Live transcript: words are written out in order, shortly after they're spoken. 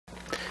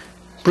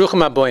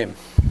Bruchim Aboyim.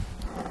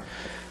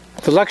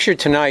 The lecture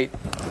tonight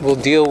will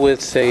deal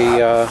with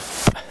a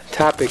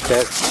topic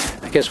that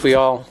I guess we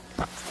all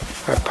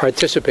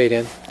participate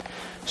in,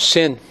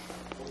 sin.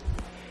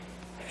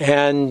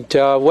 And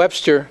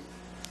Webster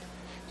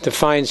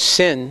defines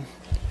sin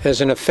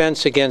as an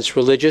offense against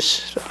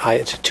religious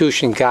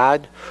institution,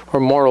 God, or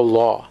moral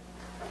law.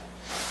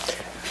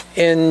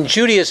 In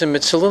Judaism,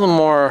 it's a little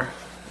more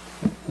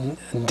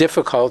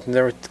difficult, and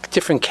there are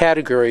different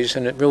categories,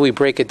 and it really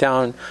break it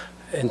down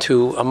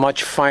into a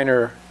much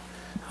finer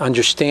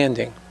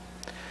understanding.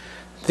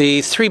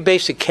 The three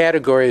basic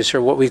categories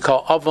are what we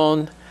call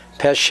avon,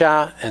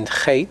 pesha, and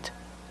chet.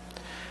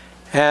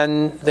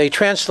 And they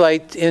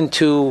translate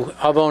into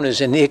avon as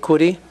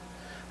iniquity,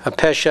 a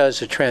pesha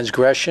is a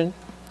transgression,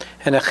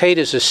 and a chet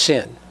is a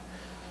sin.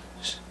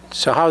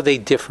 So how are they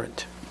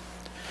different?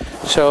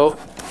 So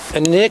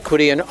an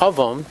iniquity, an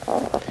avon,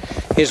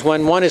 is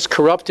when one is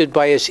corrupted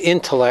by his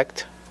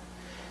intellect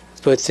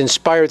with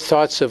inspired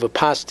thoughts of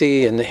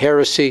apostasy and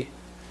heresy.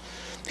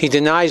 He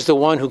denies the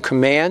one who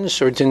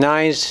commands, or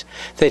denies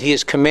that he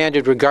is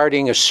commanded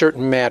regarding a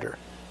certain matter.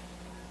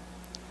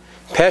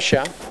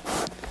 Pesha,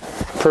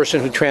 person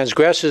who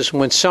transgresses,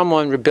 when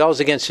someone rebels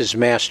against his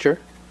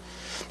master,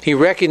 he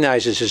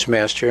recognizes his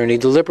master and he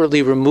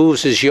deliberately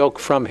removes his yoke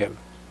from him.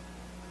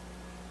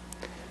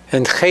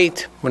 And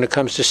chet, when it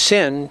comes to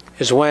sin,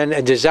 is when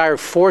a desire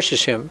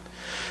forces him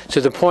to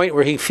the point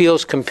where he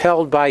feels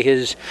compelled by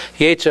his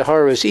Yetzer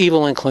Hara, his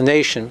evil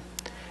inclination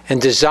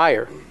and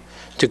desire,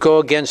 to go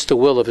against the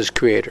will of his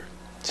Creator.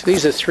 So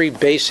these are three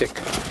basic,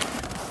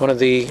 one of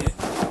the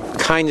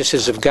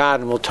kindnesses of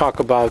God, and we'll talk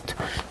about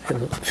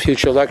in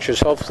future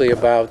lectures, hopefully,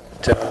 about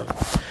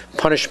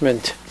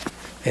punishment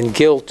and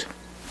guilt,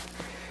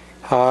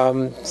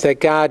 that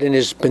God in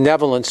his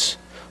benevolence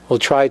will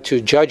try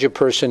to judge a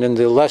person in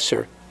the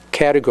lesser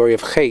category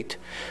of chet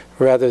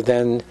rather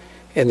than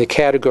in the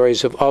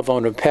categories of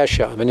avon or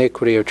pesha, of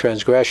iniquity or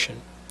transgression.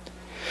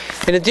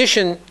 In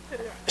addition,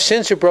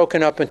 sins are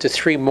broken up into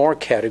three more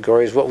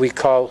categories, what we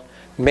call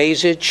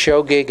mazid,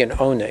 shogeg, and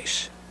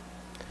ones.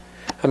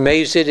 A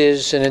mazid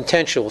is an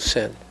intentional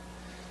sin.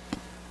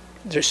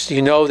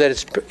 You know that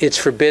it's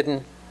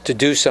forbidden to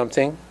do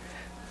something.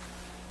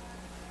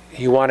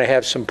 You want to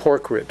have some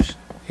pork ribs.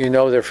 You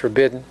know they're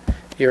forbidden.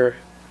 It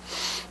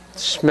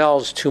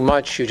smells too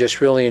much. You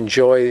just really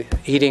enjoy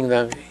eating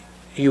them.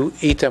 You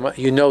eat them,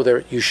 you know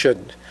you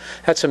shouldn't.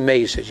 That's a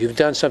mazid. You've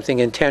done something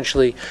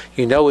intentionally,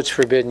 you know it's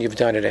forbidden, you've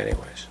done it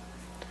anyways.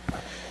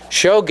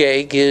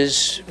 Shogeg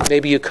is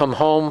maybe you come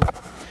home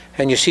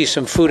and you see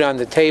some food on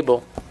the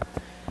table,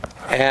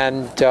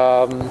 and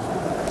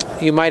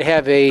you might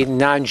have a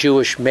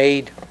non-Jewish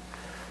maid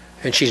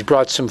and she's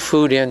brought some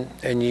food in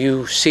and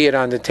you see it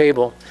on the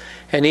table,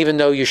 and even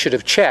though you should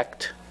have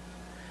checked,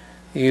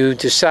 you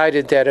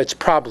decided that it's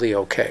probably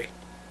okay.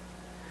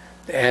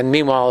 And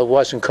meanwhile it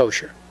wasn't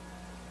kosher.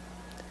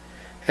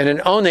 And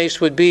an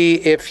ones would be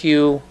if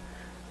you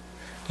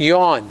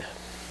yawn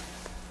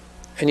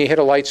and you hit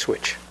a light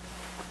switch,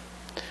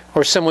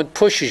 or someone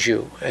pushes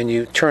you and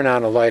you turn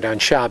on a light on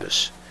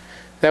Shabbos.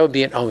 That would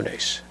be an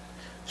ones.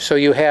 So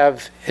you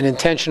have an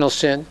intentional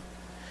sin,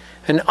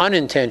 an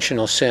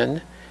unintentional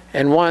sin,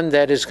 and one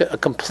that is a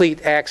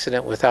complete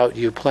accident without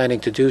you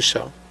planning to do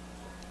so.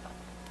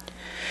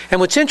 And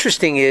what's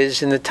interesting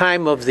is, in the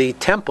time of the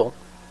temple,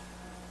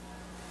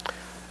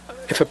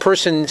 if a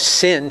person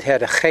sinned,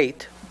 had a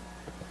chet,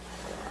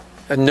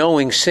 a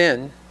knowing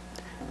sin,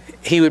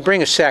 he would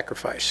bring a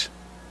sacrifice.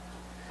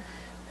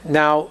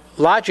 Now,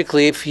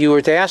 logically, if you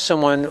were to ask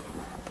someone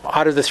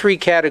out of the three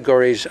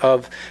categories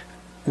of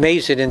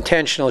mazid,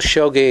 intentional,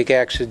 shogeg,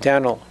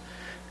 accidental,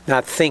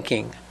 not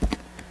thinking,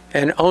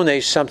 and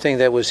ones, something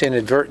that was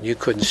inadvertent, you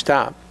couldn't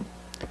stop,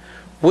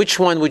 which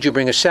one would you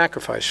bring a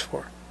sacrifice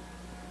for?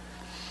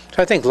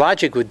 So I think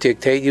logic would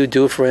dictate you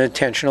do it for an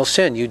intentional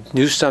sin. You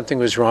knew something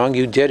was wrong,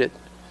 you did it,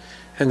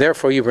 and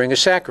therefore you bring a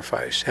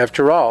sacrifice.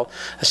 After all,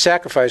 a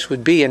sacrifice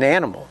would be an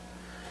animal,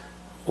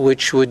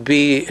 which would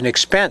be an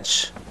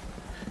expense.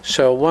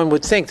 So one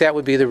would think that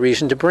would be the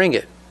reason to bring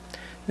it.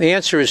 The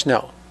answer is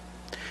no.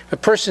 If a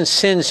person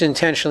sins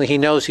intentionally, he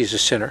knows he's a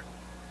sinner,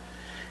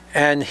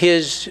 and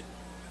his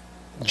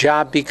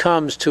job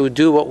becomes to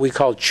do what we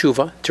call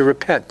tshuva, to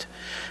repent.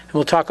 And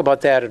we'll talk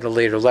about that in a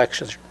later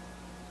lecture.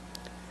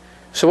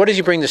 So what does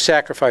he bring the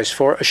sacrifice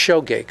for? A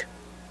shogeg.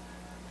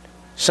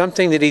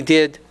 Something that he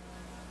did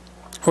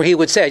where he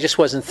would say, I just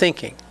wasn't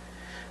thinking,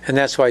 and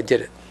that's why I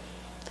did it.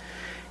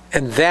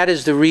 And that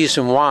is the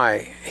reason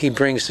why he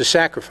brings the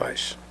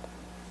sacrifice.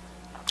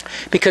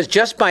 Because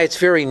just by its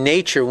very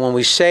nature, when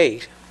we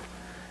say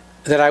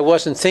that I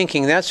wasn't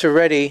thinking, that's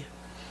already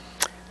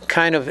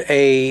kind of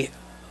a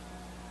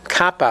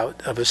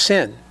cop-out of a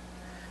sin.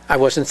 I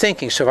wasn't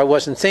thinking, so if I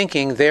wasn't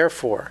thinking,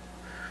 therefore,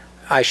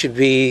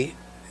 the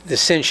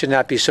sin should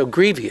not be so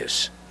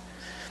grievous.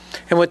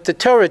 And what the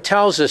Torah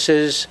tells us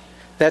is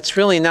that's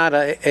really not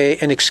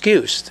an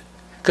excuse,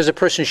 because a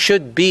person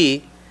should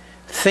be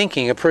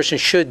thinking, a person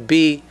should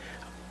be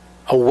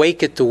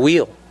awake at the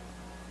wheel.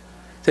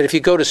 That if you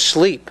go to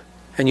sleep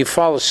and you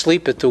fall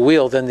asleep at the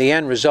wheel, then the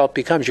end result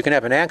becomes you can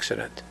have an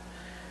accident.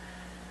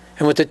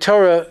 And what the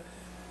Torah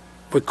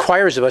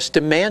requires of us,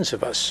 demands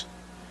of us,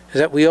 is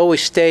that we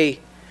always stay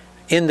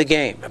in the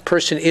game. A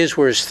person is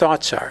where his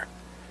thoughts are.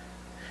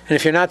 And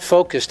if you're not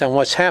focused on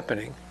what's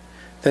happening,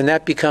 then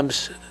that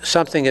becomes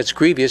something that's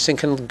grievous and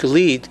can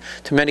lead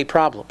to many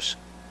problems.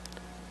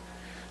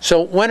 So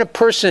when a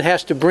person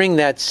has to bring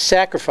that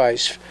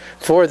sacrifice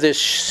for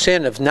this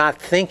sin of not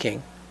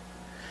thinking,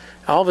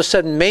 all of a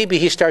sudden maybe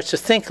he starts to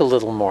think a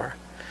little more.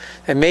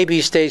 And maybe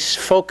he stays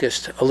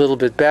focused a little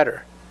bit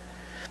better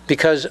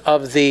because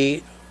of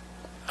the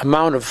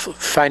amount of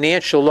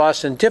financial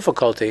loss and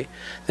difficulty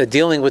that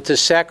dealing with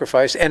this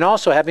sacrifice, and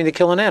also having to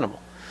kill an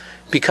animal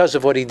because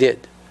of what he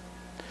did.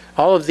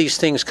 All of these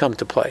things come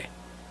to play.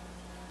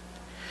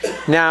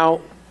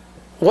 Now,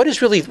 what's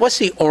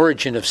the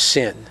origin of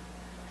sin?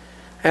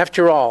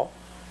 After all,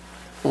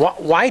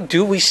 why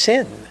do we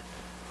sin?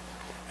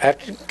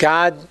 After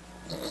God,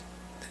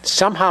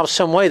 somehow,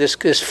 some way, this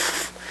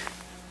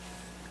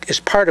is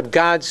part of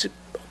God's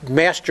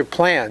master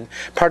plan,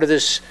 part of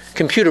this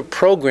computer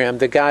program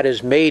that God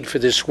has made for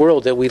this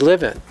world that we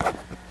live in.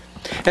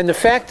 And the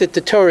fact that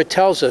the Torah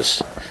tells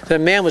us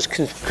that man was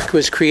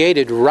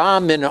created ra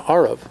min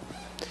arav,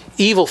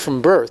 evil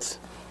from birth,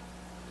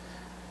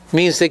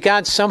 means that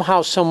God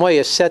somehow, some way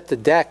has set the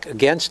deck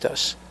against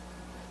us.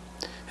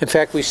 In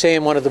fact, we say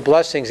in one of the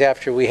blessings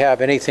after we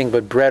have anything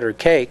but bread or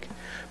cake,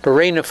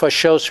 Barei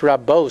nefashos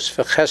rabos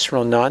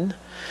v'chesronan,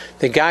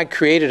 that God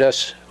created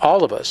us,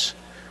 all of us,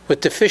 with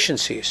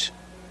deficiencies.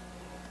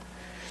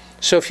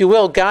 So if you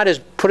will, God has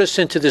put us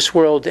into this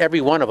world,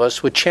 every one of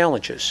us, with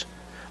challenges.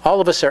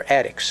 All of us are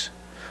addicts.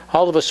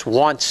 All of us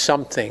want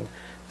something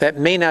that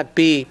may not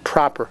be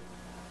proper.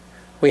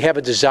 We have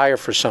a desire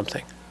for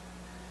something.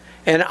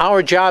 And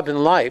our job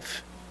in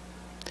life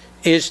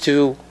is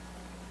to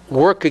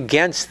work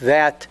against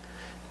that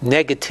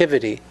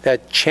negativity,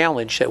 that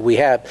challenge that we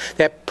have,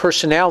 that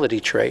personality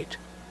trait,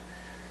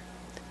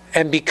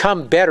 and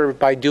become better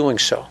by doing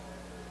so.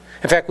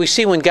 In fact, we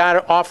see when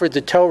God offered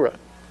the Torah,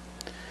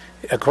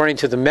 according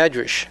to the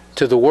Medrash,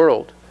 to the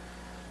world,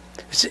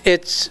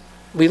 it's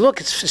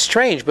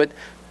strange, but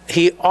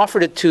he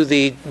offered it to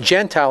the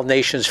Gentile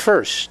nations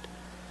first.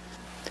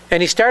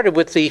 And he started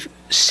with the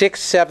 6th,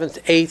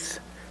 7th, 8th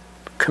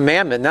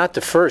commandment, not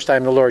the first, I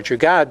am the Lord your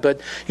God,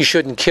 but you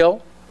shouldn't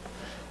kill.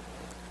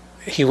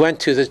 He went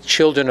to the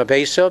children of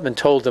Esau and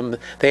told them,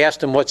 they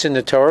asked him what's in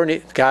the Torah,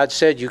 and God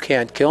said, you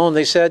can't kill. And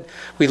they said,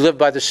 we live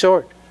by the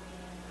sword.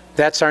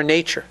 That's our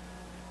nature.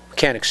 We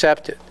can't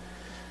accept it.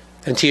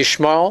 And to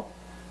Yishmael,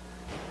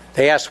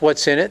 they asked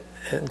what's in it,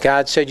 and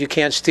God said, you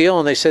can't steal.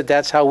 And they said,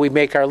 that's how we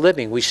make our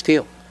living, we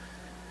steal.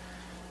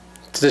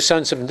 To the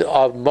sons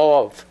of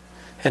Moab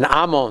and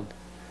Ammon,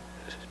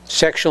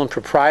 sexual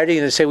impropriety,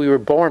 and they say we were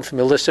born from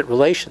illicit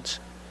relations.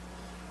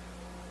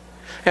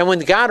 And when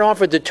God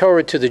offered the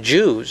Torah to the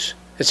Jews,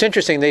 it's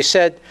interesting, they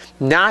said,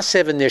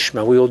 Naaseh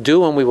v'nishma, we will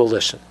do and we will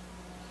listen.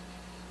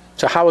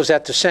 So how is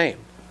that the same?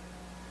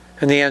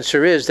 And the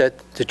answer is that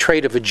the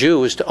trait of a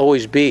Jew is to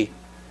always be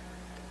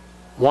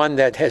one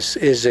that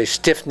is a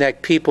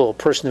stiff-necked people, a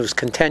person who's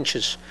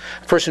contentious,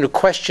 a person who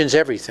questions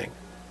everything.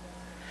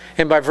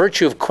 And by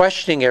virtue of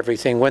questioning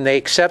everything, when they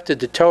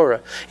accepted the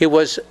Torah, it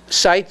was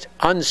sight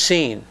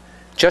unseen,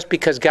 just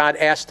because God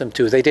asked them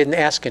to. They didn't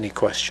ask any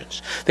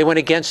questions. They went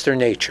against their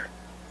nature.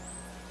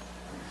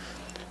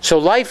 So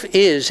life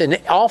is, in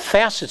all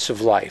facets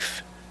of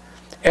life,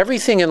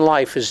 everything in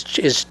life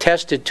is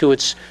tested to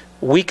its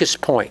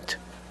weakest point.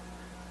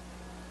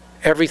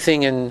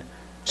 Everything in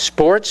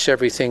sports,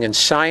 everything in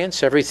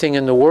science, everything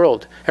in the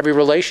world, every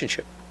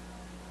relationship.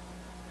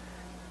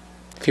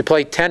 If you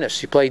play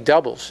tennis, you play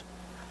doubles.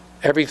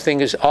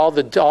 Everything is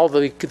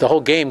the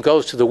whole game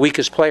goes to the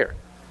weakest player.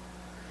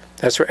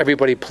 That's where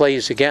everybody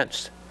plays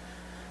against.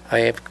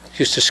 I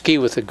used to ski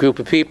with a group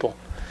of people.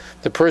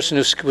 The person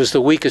who was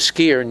the weakest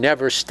skier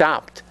never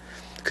stopped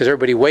because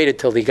everybody waited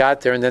till he got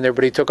there and then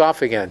everybody took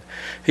off again.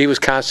 He was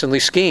constantly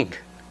skiing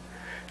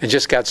and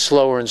just got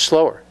slower and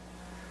slower.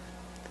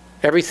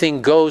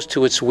 Everything goes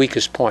to its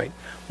weakest point.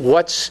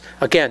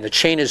 Again, the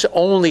chain is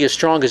only as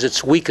strong as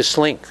its weakest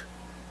link.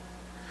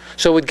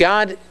 So what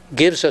God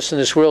gives us in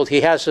this world,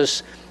 he has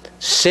us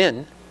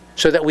sin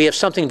so that we have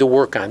something to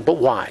work on. But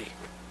why?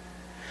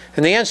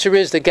 And the answer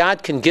is that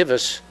God can give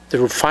us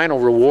the final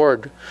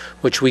reward,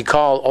 which we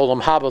call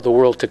Olam Haba, the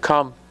world to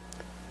come.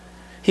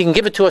 He can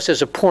give it to us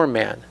as a poor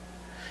man.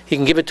 He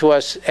can give it to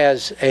us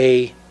as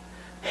a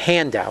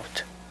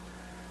handout.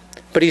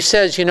 But he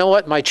says, you know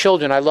what, my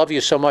children, I love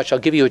you so much, I'll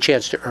give you a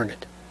chance to earn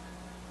it.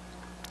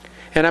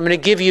 And I'm going to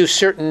give you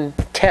certain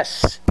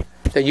tests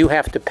that you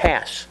have to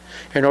pass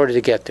in order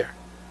to get there.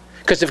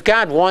 Because if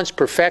God wants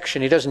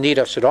perfection, he doesn't need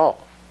us at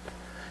all.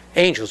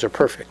 Angels are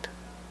perfect.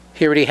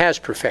 He already has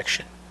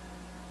perfection.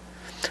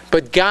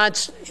 But God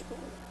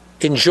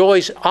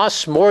enjoys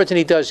us more than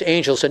he does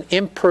angels, an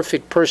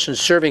imperfect person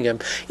serving him,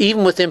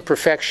 even with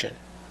imperfection.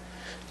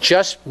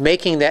 Just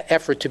making that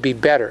effort to be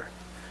better,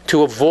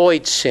 to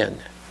avoid sin.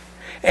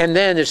 And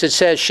then, as it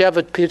says,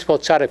 Shevet Pitpot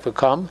Tzadik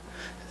V'Kam,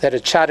 that a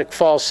tzaddik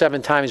falls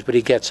 7 times, but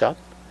he gets up.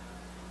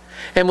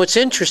 And what's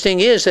interesting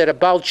is that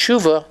about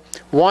tshuva,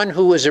 one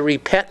who is a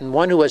repentant,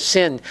 one who has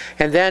sinned,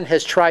 and then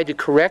has tried to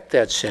correct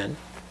that sin,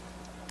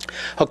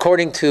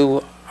 according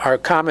to our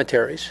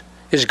commentaries,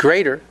 is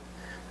greater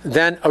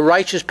than a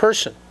righteous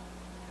person.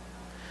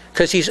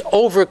 Because he's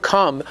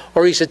overcome,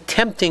 or he's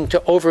attempting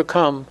to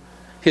overcome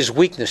his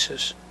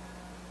weaknesses.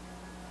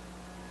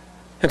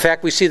 In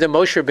fact, we see that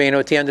Moshe Rabbeinu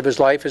at the end of his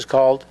life is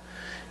called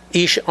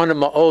Ish Ana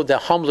Ma'od, the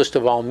humblest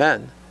of all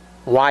men.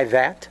 Why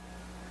that?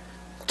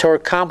 Torah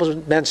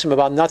compliments him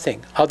about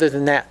nothing other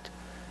than that.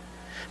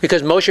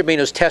 Because Moshe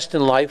Rabbeinu's test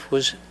in life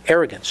was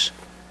arrogance.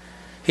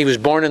 He was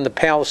born in the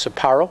palace of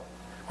Paro,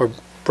 or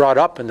brought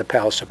up in the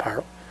palace of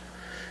Paro,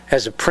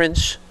 as a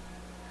prince.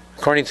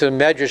 According to the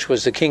Medrash,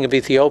 was the king of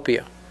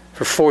Ethiopia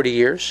for 40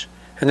 years,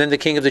 and then the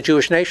king of the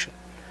Jewish nation.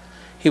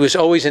 He was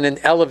always in an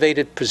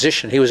elevated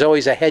position. He was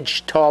always a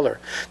hedge taller,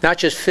 not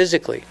just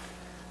physically,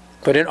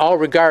 but in all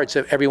regards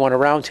of everyone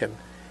around him,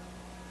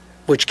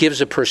 which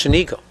gives a person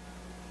ego.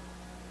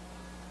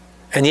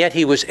 And yet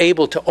he was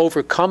able to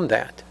overcome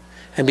that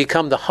and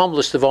become the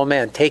humblest of all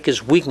men, take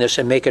his weakness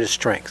and make it a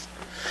strength.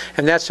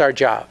 And that's our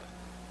job.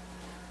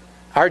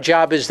 Our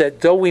job is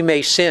that though we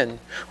may sin,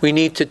 we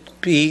need to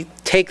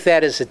take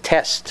that as a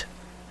test.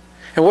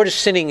 And where does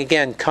sinning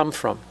again come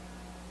from?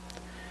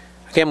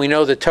 Again, we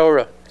know the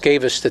Torah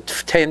gave us the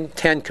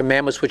 10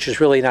 commandments, which is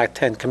really not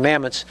 10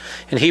 commandments.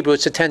 In Hebrew,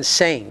 it's the 10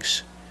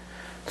 sayings.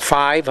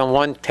 5 on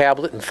one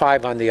tablet and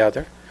 5 on the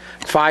other.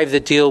 5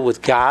 that deal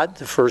with God,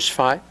 the first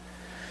 5.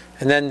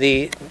 And then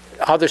the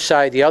other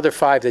side, the other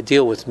 5 that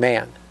deal with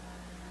man.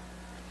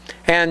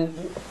 And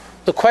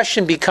the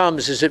question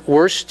becomes, is it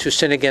worse to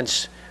sin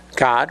against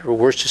God or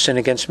worse to sin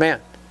against man?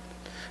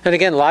 And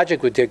again,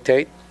 logic would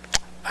dictate,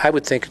 I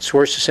would think it's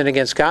worse to sin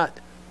against God.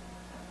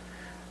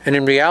 And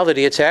in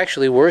reality, it's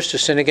actually worse to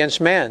sin against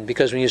man,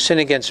 because when you sin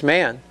against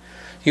man,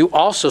 you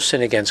also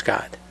sin against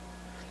God.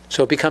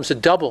 So it becomes a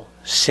double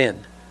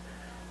sin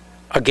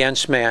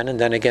against man and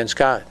then against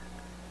God.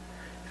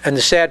 And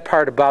the sad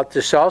part about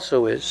this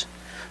also is,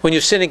 when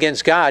you sin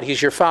against God,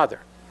 He's your Father.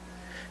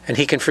 And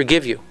He can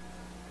forgive you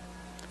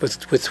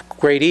with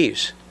great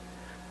ease.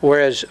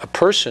 Whereas a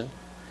person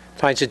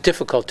finds it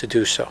difficult to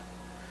do so.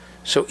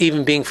 So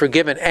even being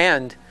forgiven,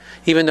 and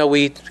even though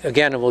we,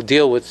 again, will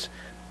deal with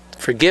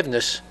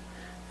forgiveness,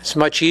 it's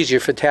much easier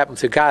for it to happen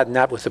with God,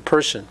 not with the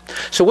person.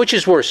 So which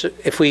is worse?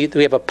 If we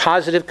have a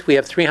positive, we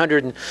have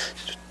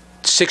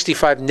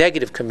 365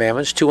 negative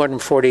commandments,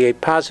 248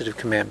 positive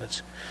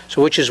commandments.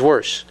 So which is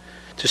worse?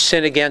 To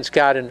sin against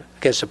God and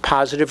against a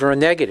positive or a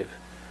negative?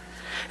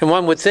 And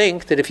one would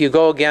think that if you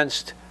go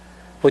against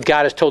what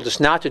God has told us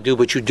not to do,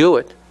 but you do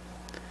it,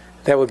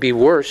 that would be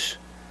worse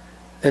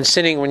than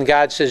sinning when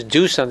God says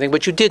do something,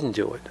 but you didn't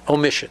do it.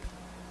 Omission.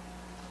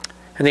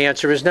 And the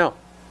answer is no.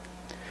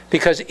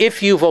 Because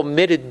if you've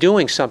omitted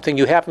doing something,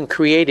 you haven't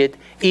created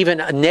even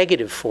a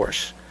negative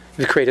force.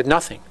 You've created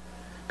nothing,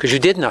 because you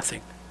did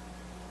nothing.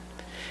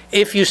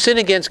 If you sin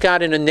against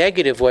God in a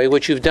negative way,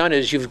 what you've done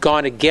is you've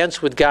gone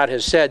against what God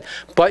has said,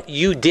 but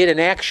you did an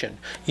action.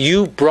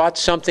 You brought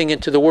something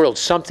into the world.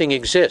 Something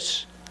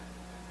exists.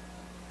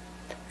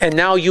 And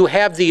now you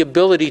have the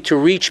ability to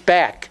reach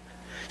back.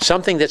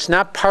 Something that's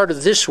not part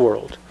of this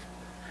world,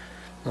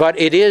 but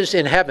it is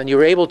in heaven.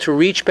 You're able to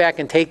reach back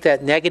and take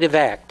that negative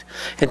act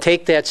and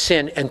take that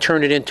sin and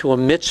turn it into a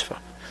mitzvah,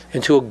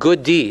 into a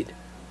good deed,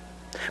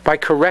 by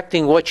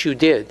correcting what you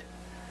did,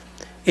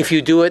 if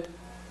you do it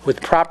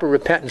with proper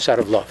repentance out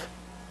of love.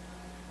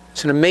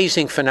 It's an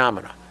amazing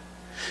phenomenon,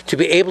 to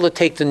be able to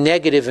take the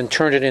negative and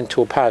turn it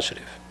into a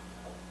positive.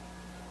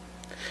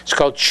 It's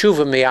called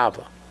tshuva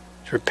me'ava.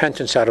 It's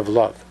repentance out of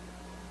love.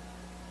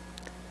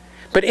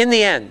 But in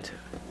the end,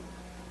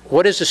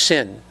 what is a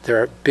sin?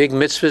 There are big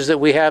mitzvahs that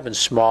we have and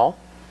small.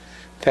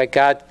 In fact,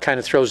 God kind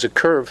of throws a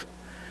curve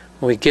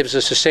when He gives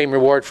us the same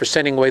reward for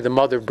sending away the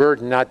mother bird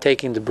and not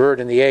taking the bird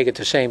and the egg at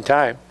the same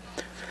time.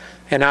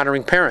 And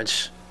honoring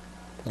parents.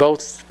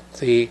 Both,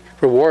 the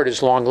reward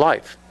is long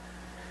life.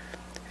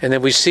 And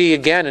then we see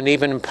again, and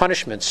even in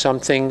punishments,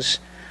 some things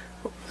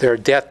there are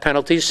death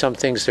penalties, some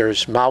things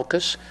there's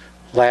malchus,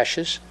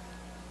 lashes.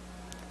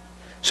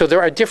 So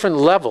there are different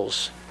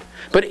levels.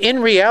 But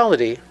in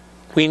reality,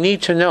 we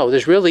need to know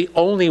there's really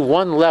only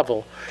one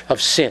level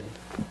of sin.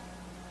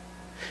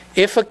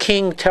 If a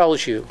king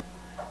tells you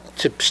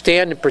to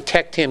stand and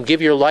protect him,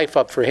 give your life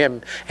up for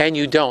him, and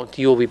you don't,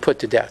 you will be put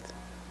to death.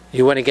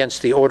 You went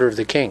against the order of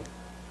the king.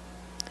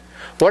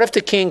 What if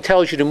the king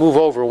tells you to move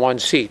over one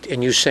seat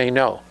and you say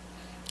no?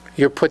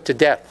 You're put to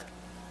death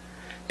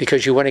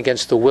because you went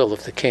against the will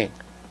of the king.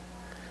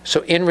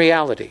 So in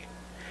reality,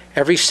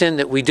 every sin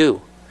that we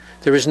do,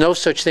 there is no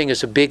such thing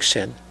as a big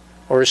sin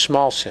or a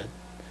small sin.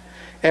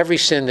 Every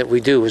sin that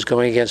we do is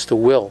going against the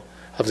will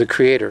of the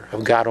Creator,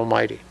 of God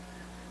Almighty.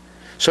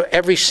 So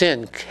every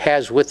sin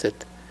has with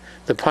it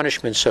the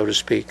punishment, so to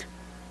speak,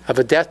 of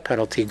a death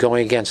penalty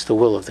going against the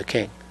will of the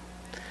king.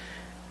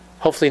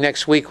 Hopefully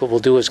next week what we'll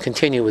do is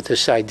continue with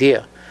this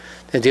idea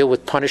and deal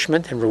with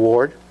punishment and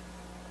reward,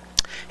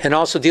 and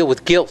also deal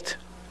with guilt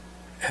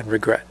and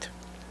regret.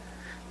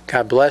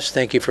 God bless.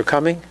 Thank you for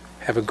coming.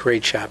 Have a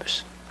great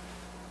Shabbos.